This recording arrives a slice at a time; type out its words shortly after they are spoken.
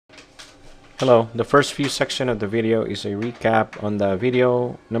Hello, the first few section of the video is a recap on the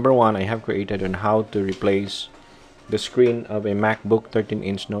video number 1 I have created on how to replace the screen of a MacBook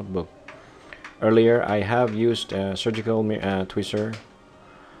 13-inch notebook. Earlier I have used a surgical tweezer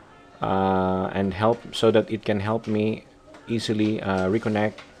and help so that it can help me easily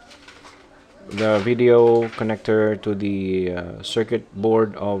reconnect the video connector to the circuit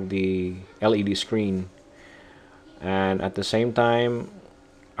board of the LED screen, and at the same time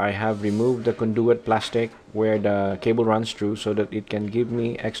I have removed the conduit plastic where the cable runs through so that it can give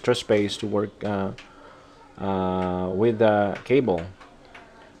me extra space to work with the cable.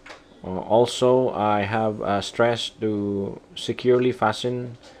 Also, I have stressed to securely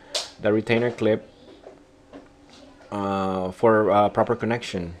fasten the retainer clip for proper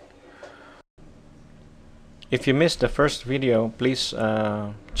connection. If you missed the first video, please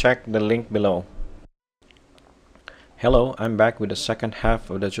check the link below. Hello, I'm back with the second half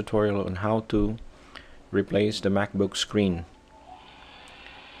of the tutorial on how to replace the MacBook screen.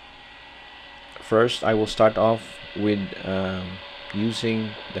 First, I will start off with using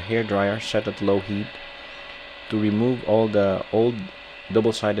the hairdryer set at low heat to remove all the old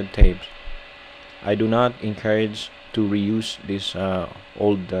double-sided tapes. I do not encourage to reuse these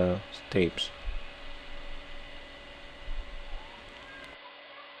old tapes.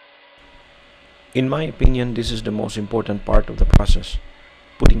 In my opinion, this is the most important part of the process,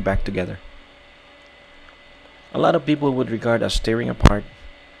 putting back together. A lot of people would regard as tearing apart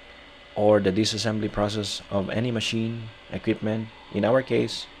or the disassembly process of any machine, equipment. In our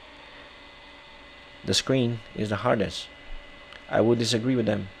case, the screen is the hardest. I would disagree with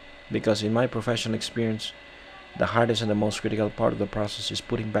them because in my professional experience, the hardest and the most critical part of the process is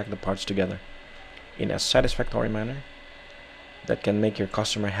putting back the parts together in a satisfactory manner that can make your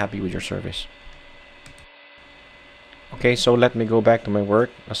customer happy with your service. Okay, so let me go back to my work.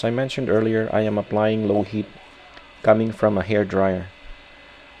 As I mentioned earlier, I am applying low heat coming from a hair dryer.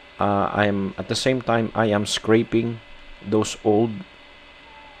 At the same time I am scraping those old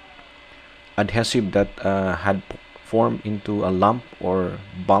adhesive that had formed into a lump or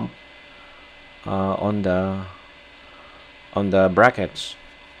bump on the brackets.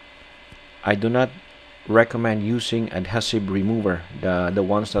 I do not recommend using adhesive remover, the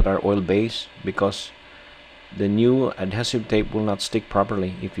ones that are oil based, because the new adhesive tape will not stick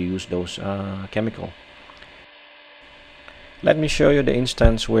properly if you use those chemical. Let me show you the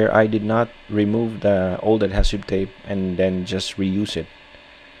instance where I did not remove the old adhesive tape and then just reuse it.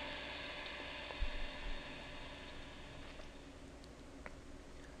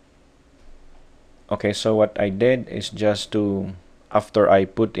 Okay, so what I did is just to, after I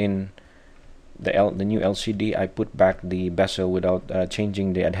put in the new LCD, I put back the bezel without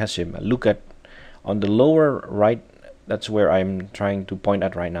changing the adhesive. Look at on the lower right, that's where I'm trying to point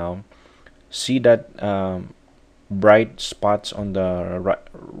at right now. See that bright spots on the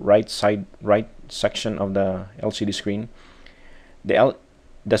right section of the LCD screen. The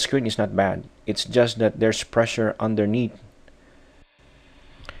screen is not bad, it's just that there's pressure underneath.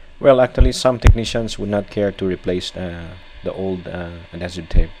 Well, actually some technicians would not care to replace the old adhesive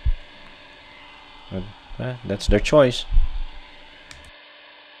tape, but that's their choice.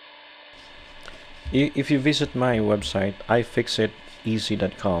 If you visit my website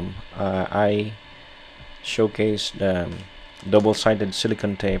ifixiteasy.com, I showcase the double-sided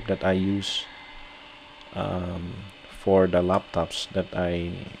silicone tape that I use for the laptops that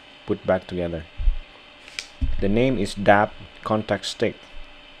I put back together. The name is DAP Contact Stick.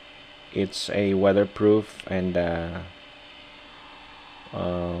 It's a weatherproof and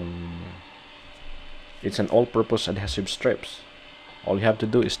it's an all-purpose adhesive strips. All you have to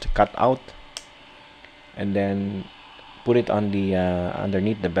do is to cut out and then put it on the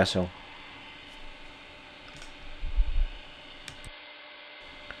underneath the bezel.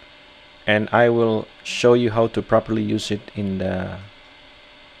 And I will show you how to properly use it in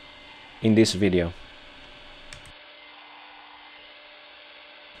this video.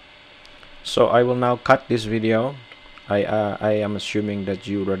 So I will now cut this video. I am assuming that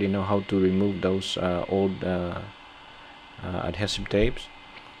you already know how to remove those old adhesive tapes,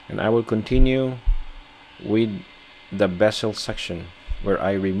 and I will continue with the bezel section where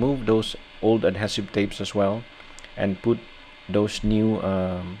I remove those old adhesive tapes as well and put those new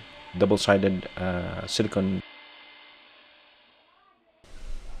double-sided silicone.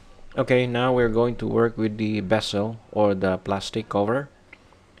 Okay, now we're going to work with the bezel or the plastic cover.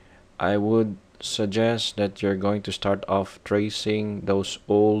 I would suggest that you're going to start off tracing those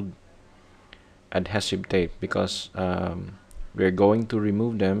old adhesive tape because we're going to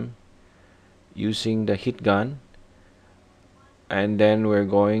remove them using the heat gun and then we're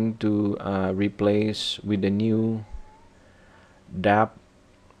going to replace with the new DAP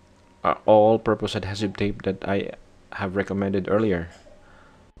all-purpose adhesive tape that I have recommended earlier.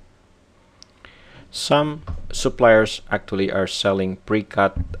 Some suppliers actually are selling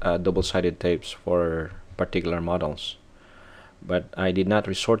pre-cut double-sided tapes for particular models, but I did not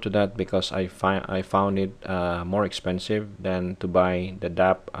resort to that because I found it more expensive than to buy the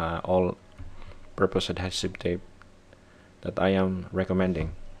DAP all-purpose adhesive tape that I am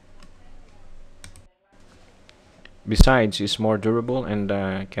recommending. Besides, it's more durable and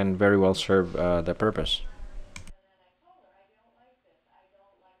can very well serve the purpose.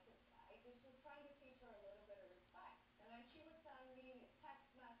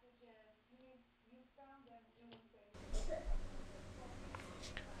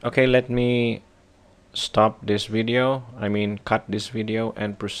 Okay, let me stop this video, cut this video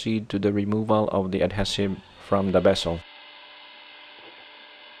and proceed to the removal of the adhesive from the bezel.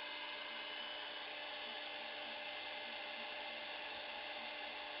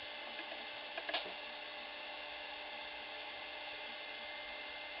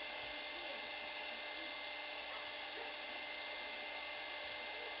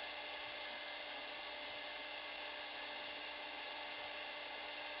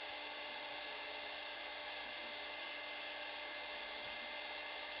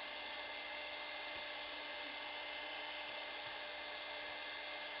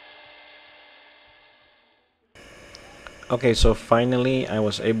 Okay, so finally I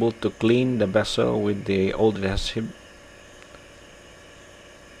was able to clean the bezel with the old adhesive,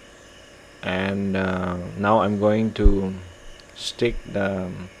 and now I'm going to stick the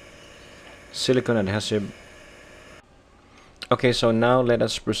silicone adhesive. Okay, so now let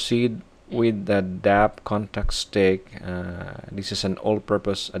us proceed with the DAP contact stick. This is an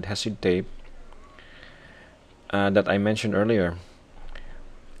all-purpose adhesive tape that I mentioned earlier.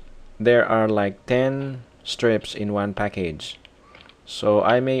 There are like 10 strips in one package, so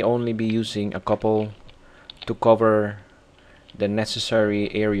I may only be using a couple to cover the necessary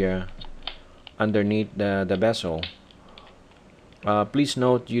area underneath the bezel. Please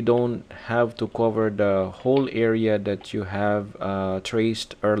note you don't have to cover the whole area that you have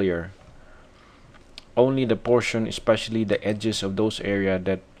traced earlier. Only the portion, especially the edges of those area,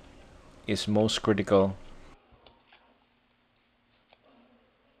 that is most critical.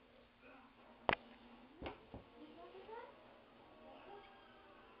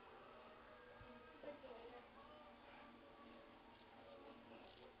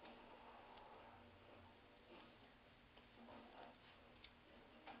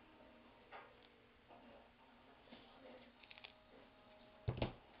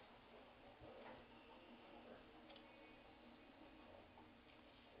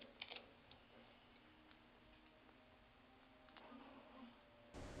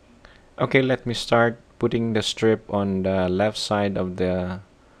 Okay, let me start putting the strip on the left side of the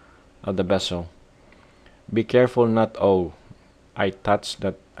bezel. Be careful not, oh, I touched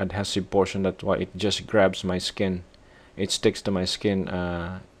that adhesive portion, that's why it just grabs my skin. It sticks to my skin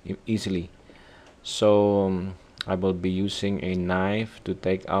easily. So I will be using a knife to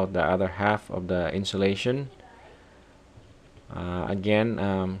take out the other half of the insulation.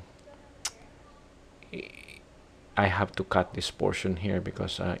 Again, I have to cut this portion here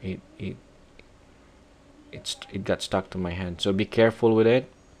because it got stuck to my hand. So be careful with it.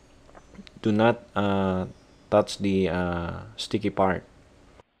 Do not touch the sticky part.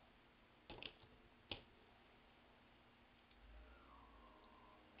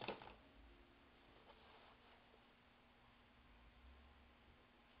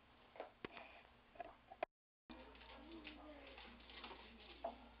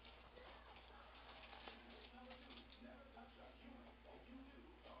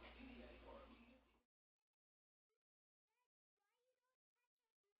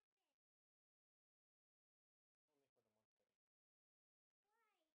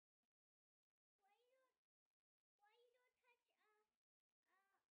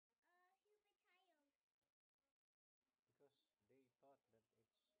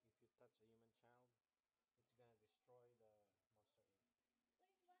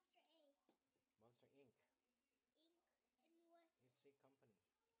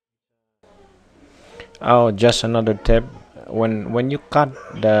 Oh, just another tip. When you cut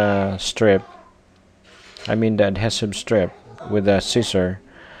the strip, the adhesive strip with a scissor,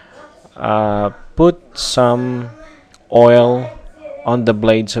 put some oil on the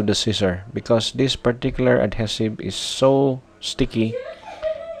blades of the scissor because this particular adhesive is so sticky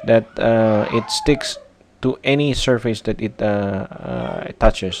that it sticks to any surface that it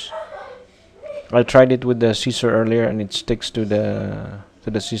touches. I tried it with the scissor earlier and it sticks to the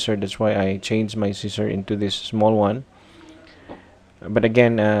scissor. That's why I changed my scissor into this small one. But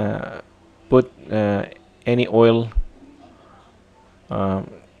again, put any oil,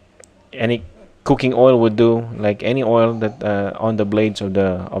 any cooking oil would do, like any oil that on the blades of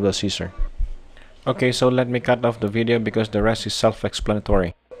the scissor. Okay, so let me cut off the video because the rest is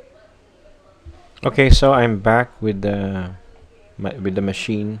self-explanatory. Okay, so I'm back with the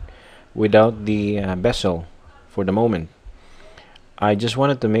machine without the bezel for the moment. I just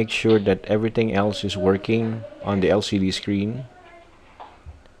wanted to make sure that everything else is working on the LCD screen.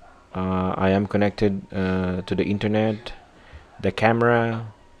 I am connected to the internet, the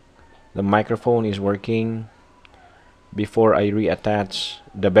camera, the microphone is working before I reattach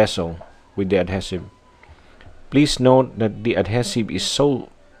the bezel with the adhesive. Please note that the adhesive is so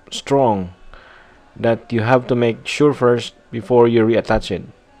strong that you have to make sure first before you reattach it.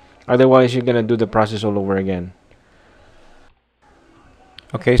 Otherwise, you're gonna do the process all over again.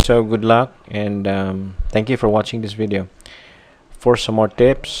 Okay, so good luck and thank you for watching this video. For some more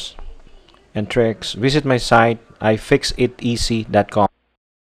tips and tricks, visit my site ifixiteasy.com.